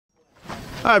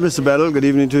Hi, Mr. Battle. Good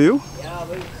evening to you.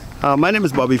 My name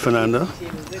is Bobby Fernanda.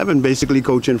 I've been basically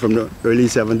coaching from the early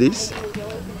 70s.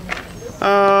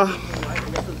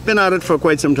 Been at it for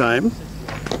quite some time.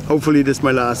 Hopefully this is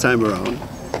my last time around.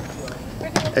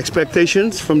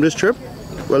 Expectations from this trip?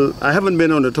 Well, I haven't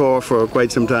been on the tour for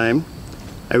quite some time.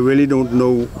 I really don't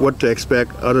know what to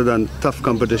expect other than tough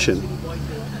competition.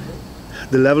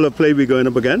 The level of play we're going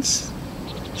up against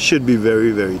should be very,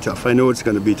 very tough. I know it's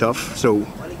going to be tough, so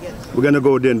we're going to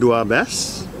go there and do our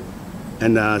best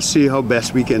and see how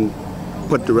best we can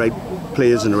put the right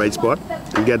players in the right spot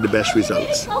and get the best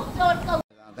results.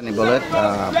 Anthony Bullitt,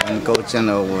 I've been coaching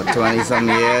over 20-some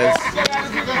years.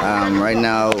 Right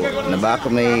now, in the back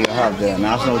of me, I have the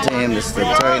national team. This is the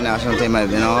third national team I've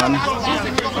been on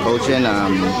coaching.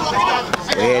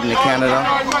 We're heading to Canada,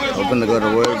 hoping to go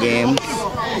to World Games.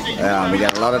 We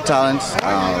got a lot of talents,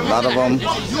 a lot of them.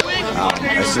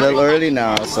 It's a little early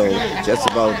now, so just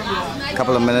about a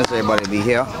couple of minutes, everybody will be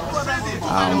here.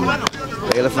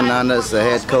 Baylor Fernandez is the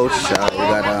head coach. We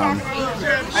got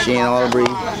Shane Albury,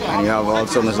 and you have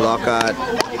also Ms. Lockhart.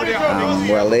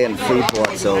 We're laying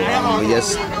Freeport, so we're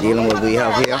just dealing with what we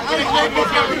have here.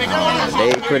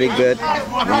 They're pretty good. You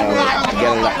know, we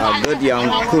got a good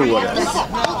young crew with us.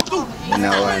 You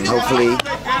know, and hopefully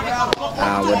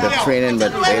with the training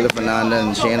with Baylor Fernandez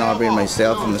and Shane Albury and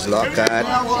myself and Ms.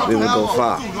 Lockhart, we will go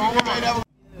far.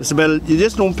 Mr. Bell, you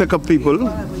just don't pick up people,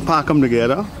 park them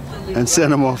together, and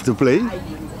send them off to play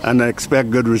and expect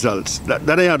good results. That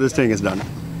ain't how this thing is done.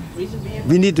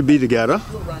 We need to be together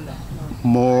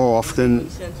more often.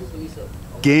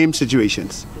 Game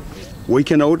situations.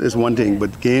 Waking out is one thing,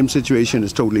 but game situation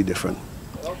is totally different.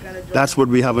 That's what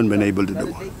we haven't been able to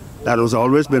do. That has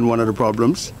always been one of the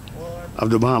problems of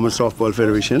the Bahamas Softball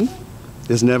Federation.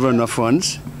 There's never enough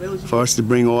funds for us to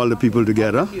bring all the people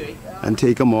together and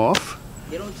take them off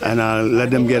and let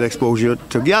them get exposure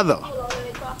together.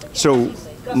 So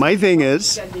my thing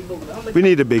is, we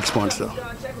need a big sponsor.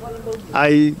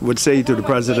 I would say to the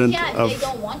president of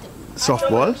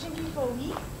softball,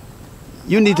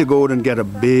 you need to go out and get a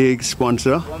big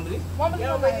sponsor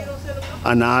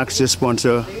and ask the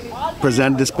sponsor,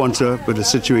 present the sponsor with a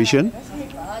situation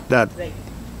that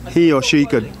he or she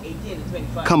could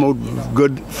come out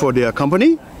good for their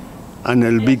company and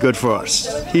it'll be good for us.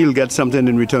 He'll get something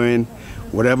in return.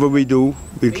 Whatever we do,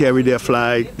 we'll carry their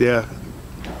flag,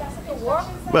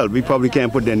 well, we probably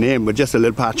can't put their name, but just a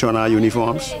little patch on our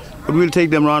uniforms. But we'll take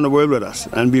them around the world with us,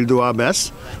 and we'll do our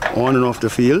best on and off the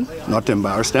field, not to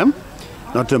embarrass them,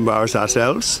 not to embarrass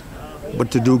ourselves,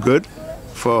 but to do good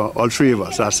for all three of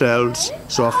us, ourselves,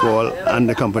 softball, and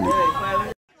the company.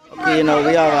 You know,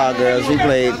 we have our girls. We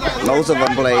played, most of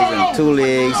them played in 2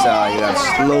 leagues. You got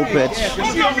slow pitch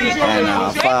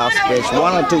and fast pitch.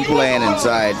 1 or 2 playing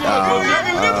inside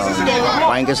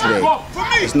Wangus League.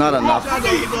 It's not enough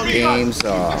games.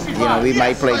 You know, we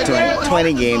might play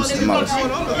 20 games the most.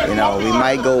 You know, we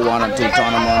might go 1 or 2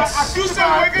 tournaments.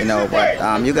 You know,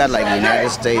 but you got like the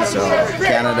United States or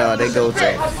Canada. They go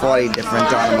to 40 different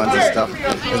tournaments and stuff.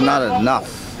 It's not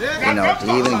enough, you know,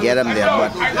 to even get them there.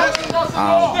 But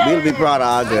we'll be proud of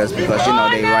our girls because, you know,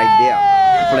 they're right there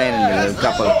playing in the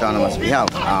couple of tournaments we have.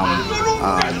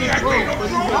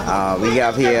 We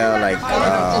have here, like,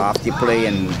 after you play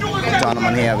in the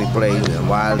tournament here, we play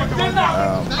wild,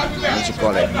 what you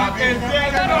call it,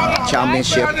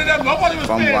 championship.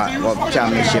 From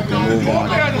championship we move on,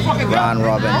 round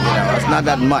robin, you know. It's not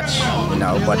that much, you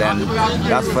know, but then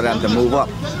that's for them to move up.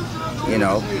 You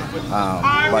know,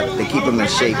 but they keep them in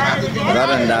shape. But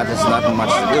other than that, it's not much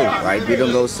to do, right? We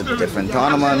don't go to different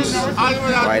tournaments,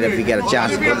 right? If we get a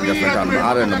chance to go to different tournaments,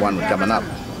 other than the one coming up,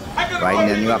 right? And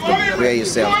then you have to prepare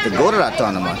yourself to go to that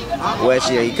tournament. Whereas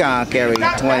you can't carry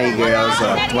 20 girls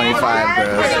or 25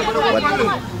 girls, but,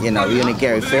 you know, we only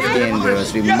carry 15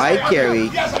 girls. We might carry,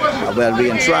 well, we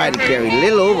can try to carry a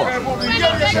little over,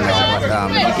 you know,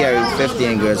 but if you carry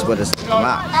 15 girls, but it's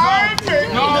max.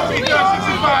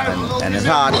 And it's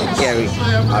hard to carry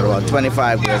out about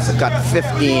 25 girls to cut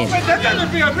 15,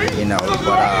 you know,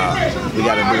 but we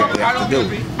got to do what we have to do,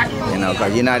 you know,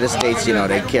 because United States, you know,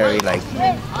 they carry like,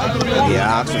 they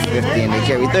ask for 15, they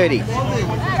carry 30.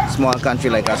 Small country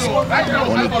like us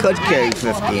only could carry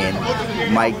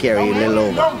 15, might carry a little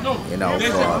over, you know,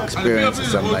 for experience or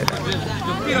something like that.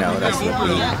 You know, that's what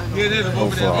we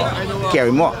hope for.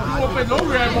 Carry more.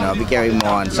 You know, if we carry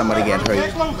more and somebody get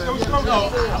hurt,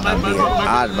 that'd be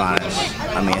our advantage.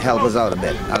 I mean, help us out a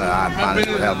bit. Not our advantage,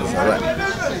 but help us out a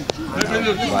bit. You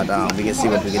know, but we can see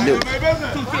what we can do.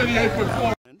 You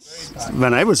know.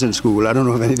 When I was in school, I don't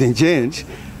know if anything changed,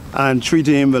 and 3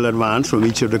 teams will advance from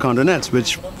each of the continents,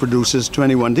 which produces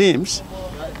 21 teams.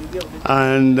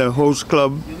 and the host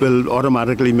club will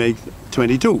automatically make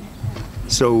 22.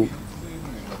 So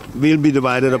we'll be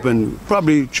divided up in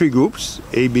probably 3 groups,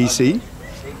 A, B, C,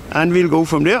 and we'll go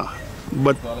from there.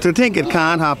 But to think it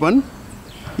can't happen,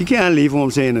 you can't leave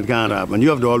home saying it can't happen. You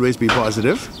have to always be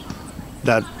positive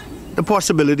that the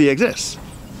possibility exists.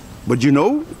 But you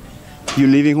know, you're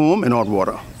leaving home in hot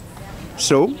water.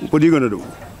 So what are you going to do?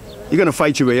 You're going to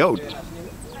fight your way out.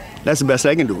 That's the best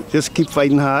I can do. Just keep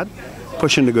fighting hard,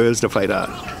 pushing the girls to fight hard.